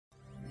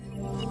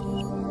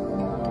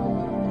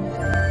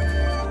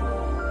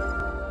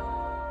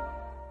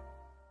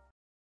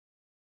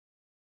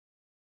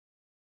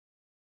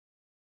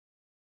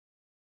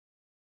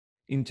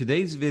In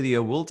today's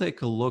video, we'll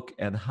take a look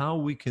at how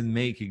we can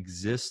make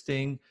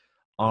existing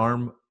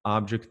ARM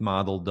object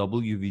model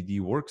WVD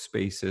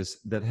workspaces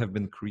that have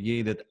been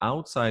created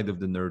outside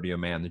of the Nerdio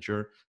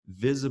Manager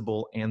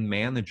visible and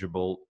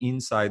manageable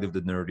inside of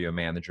the Nerdio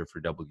Manager for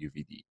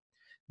WVD.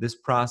 This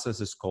process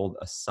is called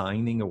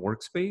assigning a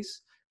workspace,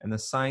 and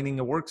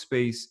assigning a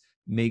workspace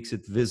makes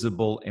it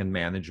visible and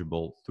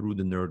manageable through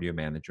the Nerdio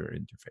Manager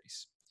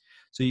interface.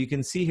 So you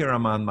can see here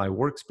I'm on my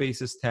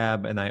Workspaces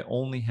tab, and I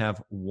only have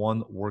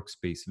one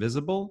workspace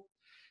visible.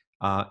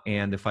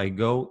 And if I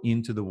go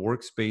into the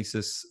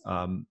Workspaces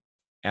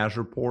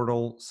Azure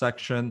portal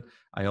section,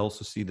 I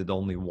also see that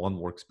only one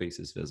workspace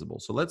is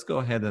visible. So let's go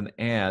ahead and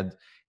add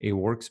a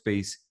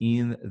workspace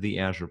in the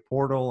Azure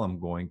portal. I'm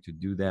going to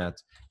do that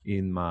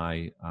in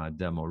my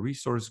demo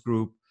resource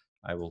group.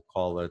 I will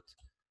call it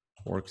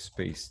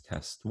Workspace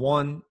Test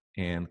 1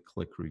 and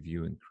click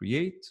Review and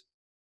Create.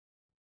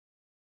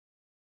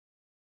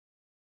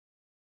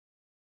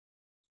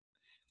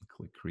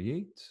 Click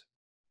Create.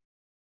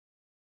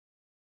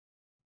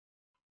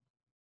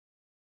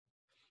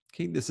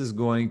 Okay, this is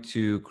going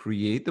to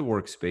create the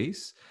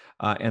workspace.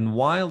 And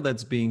while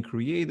that's being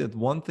created,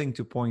 one thing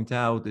to point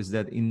out is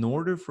that in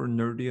order for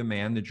Nerdio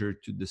Manager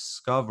to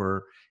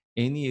discover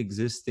any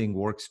existing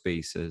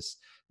workspaces,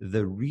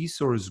 the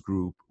resource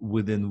group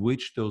within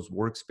which those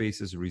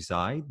workspaces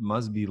reside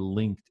must be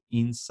linked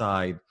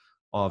inside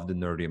of the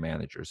Nerdio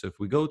Manager. So if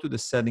we go to the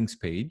settings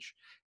page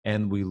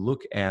and we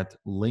look at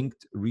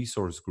linked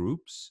resource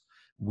groups,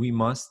 we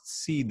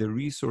must see the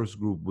resource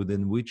group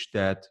within which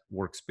that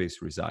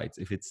workspace resides.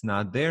 If it's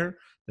not there,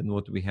 then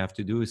what we have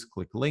to do is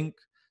click Link,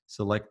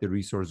 select the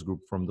resource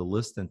group from the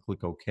list, and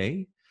click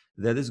OK.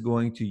 That is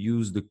going to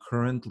use the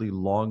currently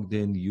logged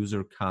in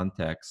user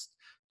context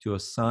to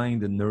assign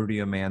the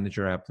Nerdio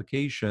Manager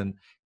application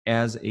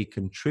as a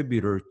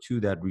contributor to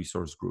that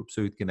resource group,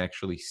 so it can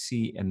actually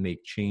see and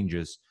make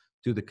changes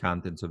to the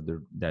contents of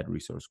that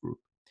resource group.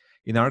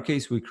 In our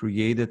case, we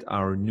created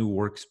our new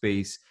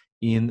workspace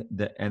in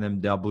the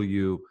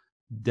NMW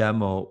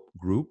demo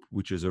group,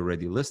 which is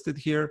already listed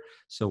here.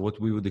 So what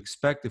we would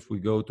expect if we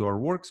go to our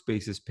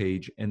workspaces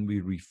page and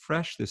we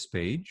refresh this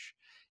page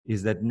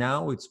is that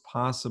now it's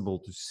possible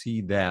to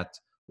see that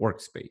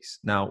workspace.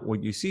 Now,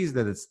 what you see is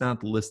that it's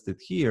not listed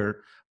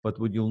here, but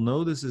what you'll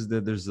notice is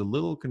that there's a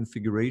little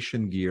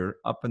configuration gear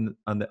up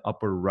on the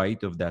upper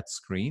right of that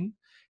screen.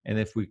 And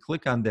if we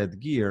click on that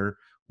gear,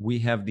 we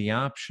have the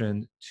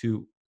option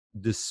to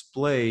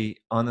display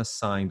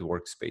unassigned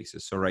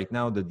workspaces. So right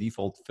now the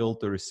default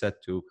filter is set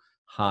to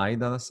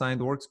hide unassigned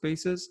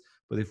workspaces,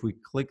 but if we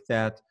click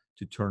that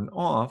to turn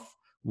off,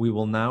 we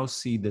will now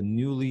see the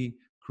newly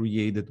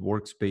created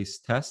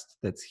workspace test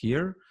that's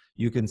here.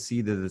 You can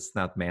see that it's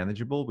not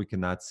manageable. We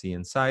cannot see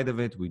inside of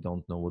it. We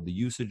don't know what the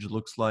usage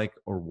looks like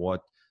or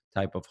what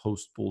type of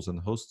host pools and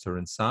hosts are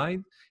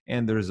inside.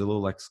 And there's a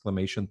little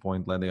exclamation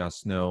point letting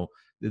us know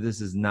that this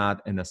is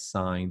not an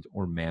assigned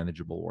or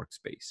manageable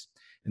workspace.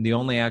 And the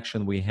only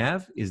action we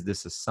have is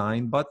this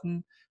Assign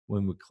button.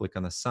 When we click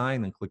on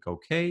Assign and click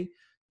OK,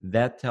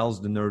 that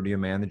tells the Nerdio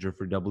Manager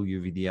for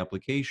WVD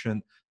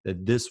application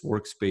that this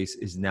workspace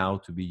is now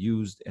to be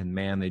used and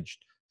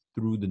managed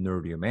through the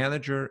Nerdio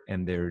Manager.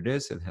 And there it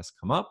is. It has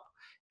come up.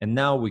 And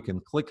now we can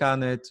click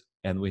on it,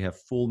 and we have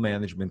full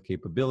management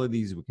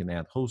capabilities. We can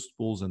add host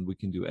pools, and we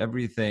can do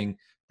everything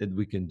that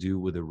we can do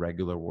with a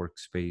regular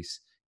workspace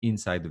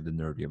inside of the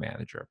Nerdio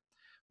Manager.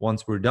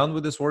 Once we're done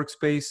with this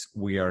workspace,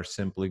 we are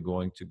simply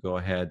going to go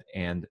ahead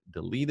and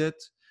delete it.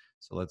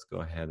 So let's go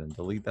ahead and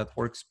delete that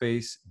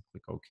workspace and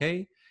click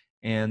OK.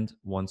 And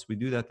once we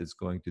do that, it's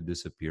going to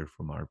disappear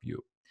from our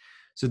view.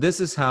 So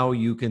this is how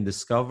you can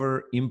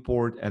discover,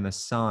 import, and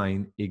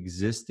assign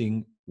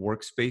existing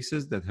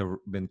workspaces that have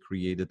been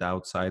created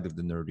outside of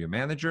the Nerdio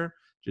Manager.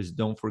 Just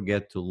don't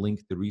forget to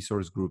link the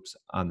resource groups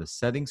on the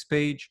settings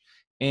page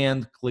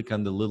and click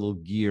on the little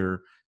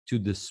gear to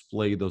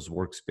display those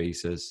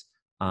workspaces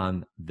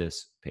on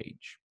this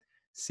page.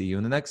 See you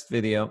in the next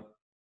video.